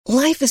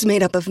Life is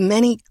made up of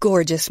many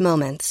gorgeous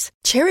moments.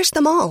 Cherish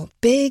them all,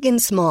 big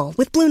and small,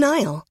 with Blue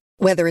Nile.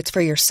 Whether it's for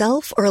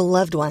yourself or a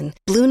loved one,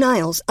 Blue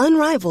Nile's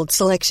unrivaled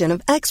selection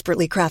of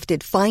expertly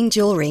crafted fine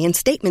jewelry and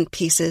statement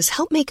pieces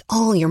help make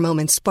all your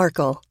moments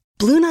sparkle.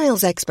 Blue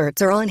Nile's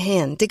experts are on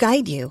hand to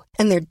guide you,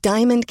 and their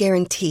diamond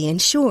guarantee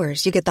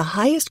ensures you get the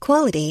highest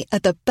quality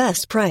at the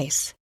best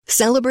price.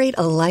 Celebrate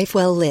a life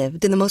well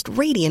lived in the most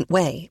radiant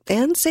way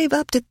and save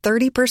up to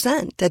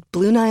 30% at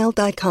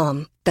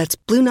BlueNile.com. That's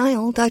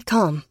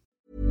BlueNile.com.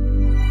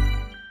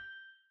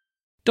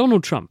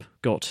 Donald Trump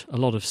got a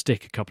lot of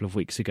stick a couple of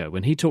weeks ago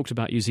when he talked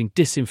about using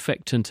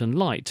disinfectant and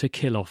light to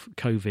kill off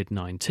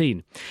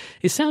COVID-19.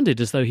 It sounded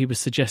as though he was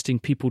suggesting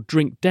people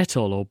drink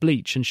Dettol or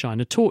bleach and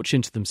shine a torch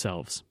into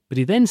themselves. But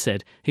he then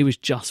said he was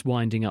just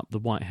winding up the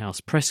White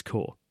House press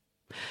corps.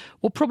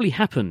 What probably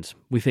happened,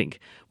 we think,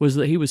 was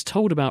that he was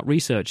told about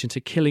research into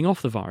killing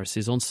off the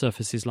viruses on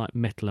surfaces like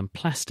metal and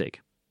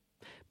plastic.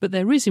 But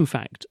there is, in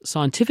fact,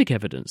 scientific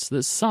evidence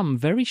that some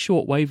very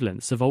short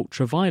wavelengths of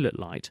ultraviolet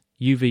light,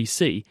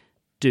 UVC,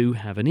 do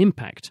have an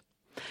impact.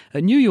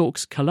 At New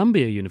York's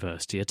Columbia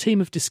University, a team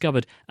have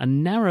discovered a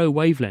narrow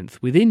wavelength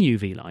within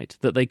UV light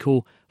that they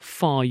call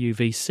far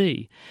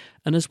UVC.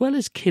 And as well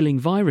as killing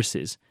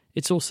viruses,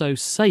 it's also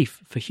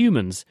safe for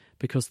humans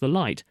because the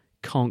light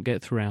can't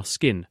get through our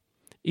skin.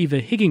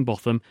 Eva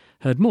Higginbotham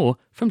heard more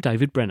from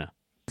David Brenner.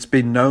 It's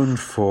been known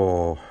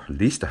for at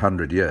least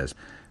 100 years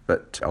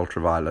that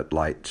ultraviolet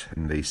light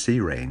in the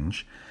C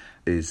range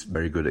is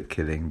very good at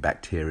killing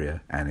bacteria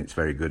and it's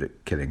very good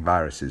at killing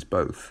viruses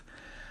both.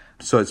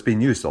 So it's been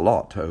used a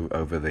lot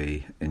over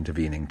the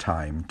intervening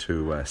time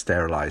to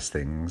sterilize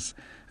things.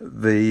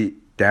 The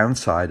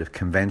downside of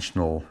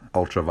conventional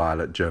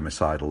ultraviolet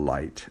germicidal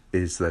light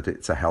is that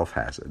it's a health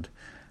hazard.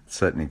 It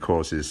certainly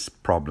causes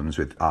problems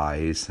with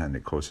eyes and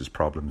it causes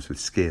problems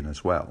with skin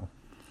as well.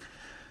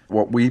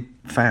 What we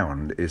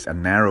found is a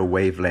narrow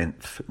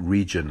wavelength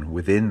region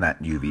within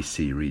that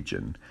UVC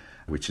region,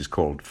 which is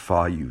called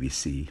far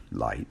UVC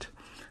light,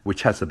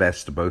 which has the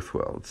best of both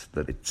worlds,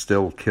 that it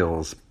still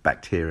kills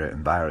bacteria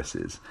and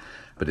viruses,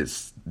 but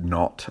it's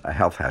not a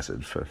health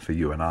hazard for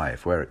you and I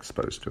if we're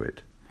exposed to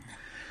it.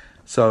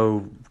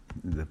 So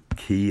the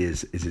key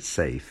is it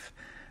safe?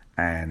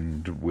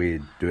 And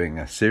we're doing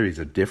a series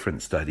of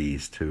different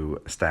studies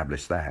to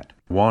establish that.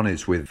 One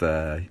is with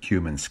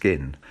human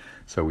skin.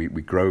 So we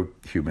grow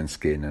human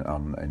skin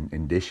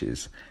in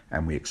dishes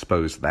and we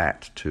expose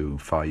that to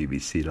far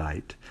UVC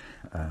light.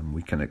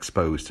 We can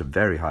expose to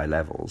very high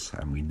levels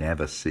and we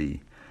never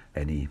see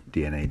any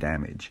DNA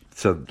damage.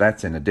 So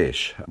that's in a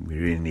dish. We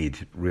really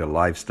need real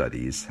live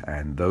studies,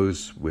 and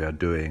those we are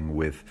doing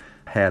with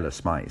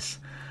hairless mice.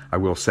 I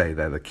will say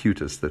they're the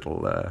cutest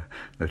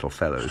little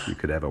fellows you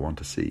could ever want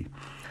to see.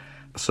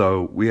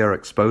 So we are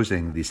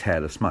exposing these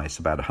hairless mice,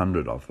 about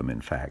 100 of them in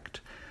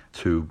fact,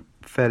 to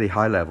fairly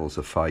high levels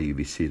of far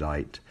UVC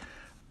light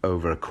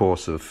over a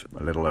course of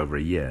a little over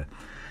a year.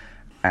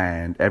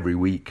 And every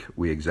week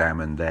we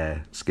examine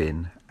their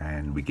skin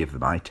and we give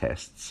them eye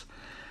tests.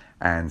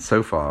 And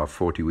so far,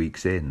 40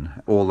 weeks in,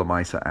 all the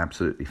mice are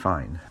absolutely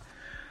fine.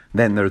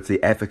 Then there's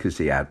the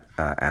efficacy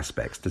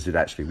aspects. Does it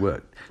actually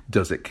work?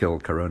 Does it kill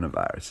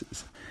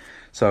coronaviruses?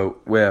 So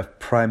we're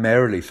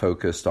primarily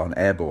focused on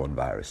airborne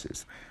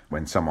viruses.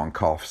 When someone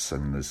coughs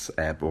and there's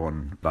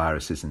airborne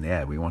viruses in the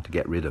air, we want to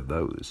get rid of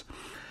those.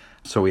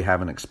 So we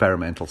have an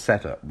experimental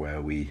setup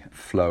where we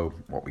flow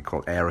what we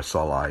call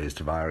aerosolized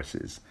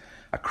viruses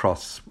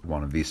across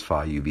one of these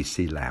far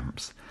UVC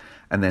lamps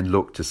and then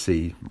look to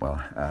see,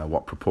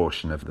 what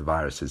proportion of the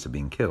viruses are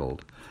being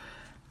killed.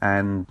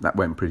 And that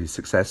went pretty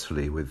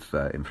successfully with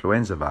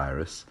influenza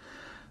virus.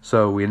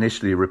 So we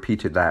initially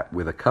repeated that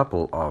with a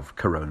couple of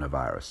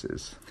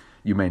coronaviruses.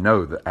 You may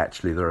know that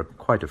actually there are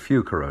quite a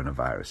few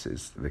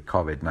coronaviruses. The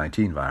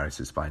COVID-19 virus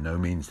is by no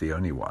means the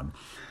only one.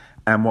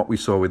 And what we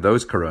saw with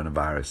those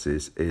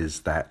coronaviruses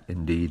is that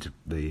indeed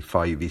the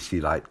far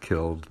UVC light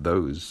killed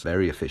those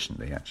very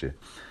efficiently actually.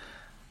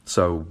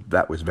 So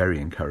that was very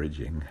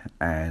encouraging.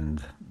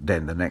 And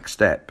then the next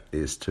step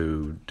is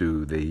to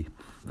do the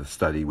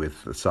study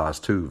with the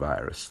SARS-2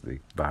 virus, the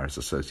virus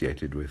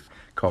associated with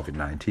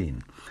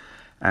COVID-19.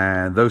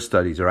 And those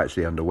studies are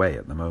actually underway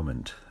at the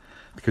moment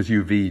because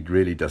UV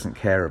really doesn't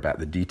care about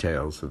the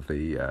details of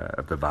the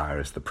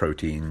virus, the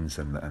proteins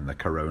and the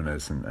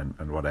coronas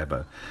and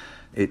whatever.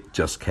 It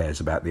just cares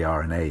about the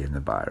RNA in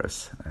the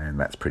virus, and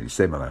that's pretty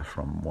similar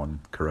from one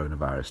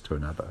coronavirus to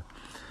another.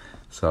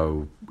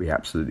 So we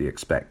absolutely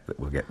expect that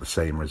we'll get the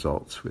same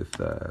results with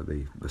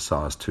the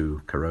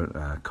SARS-2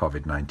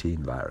 COVID-19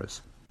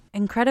 virus.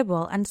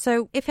 Incredible. And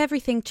so if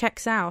everything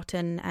checks out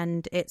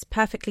and it's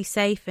perfectly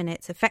safe and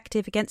it's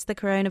effective against the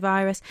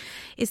coronavirus,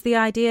 is the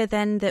idea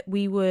then that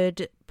we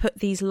would put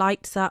these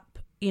lights up,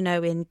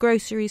 in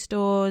grocery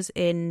stores,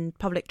 in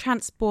public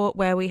transport,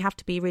 where we have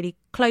to be really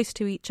close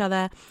to each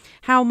other?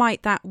 How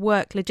might that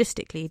work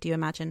logistically, do you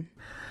imagine?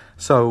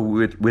 So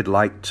we'd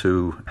like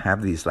to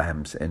have these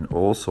lamps in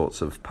all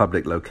sorts of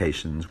public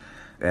locations.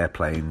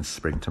 Airplanes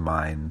spring to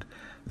mind,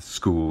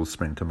 schools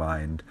spring to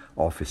mind,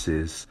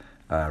 offices,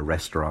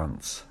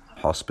 restaurants,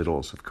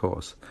 hospitals, of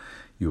course,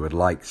 you would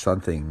like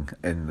something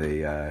in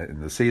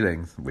the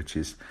ceiling which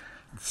is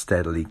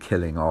steadily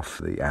killing off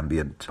the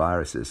ambient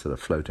viruses that are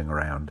floating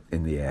around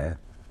in the air.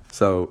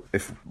 So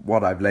if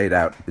what I've laid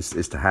out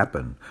is to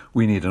happen,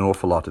 we need an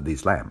awful lot of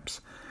these lamps.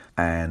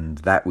 And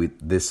that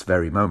this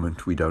very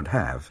moment we don't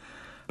have.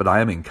 But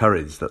I am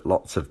encouraged that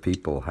lots of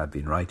people have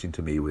been writing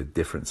to me with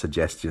different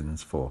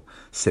suggestions for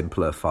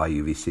simpler far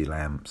UVC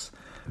lamps.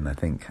 And I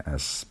think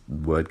as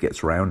word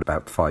gets round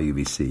about far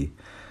UVC,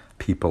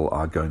 people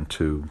are going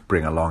to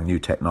bring along new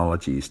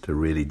technologies to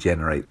really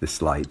generate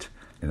this light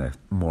in a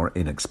more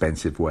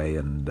inexpensive way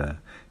and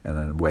in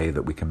a way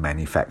that we can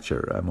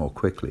manufacture more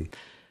quickly.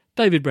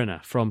 David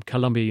Brenner from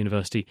Columbia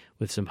University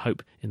with some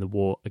hope in the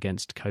war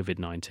against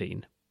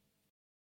COVID-19.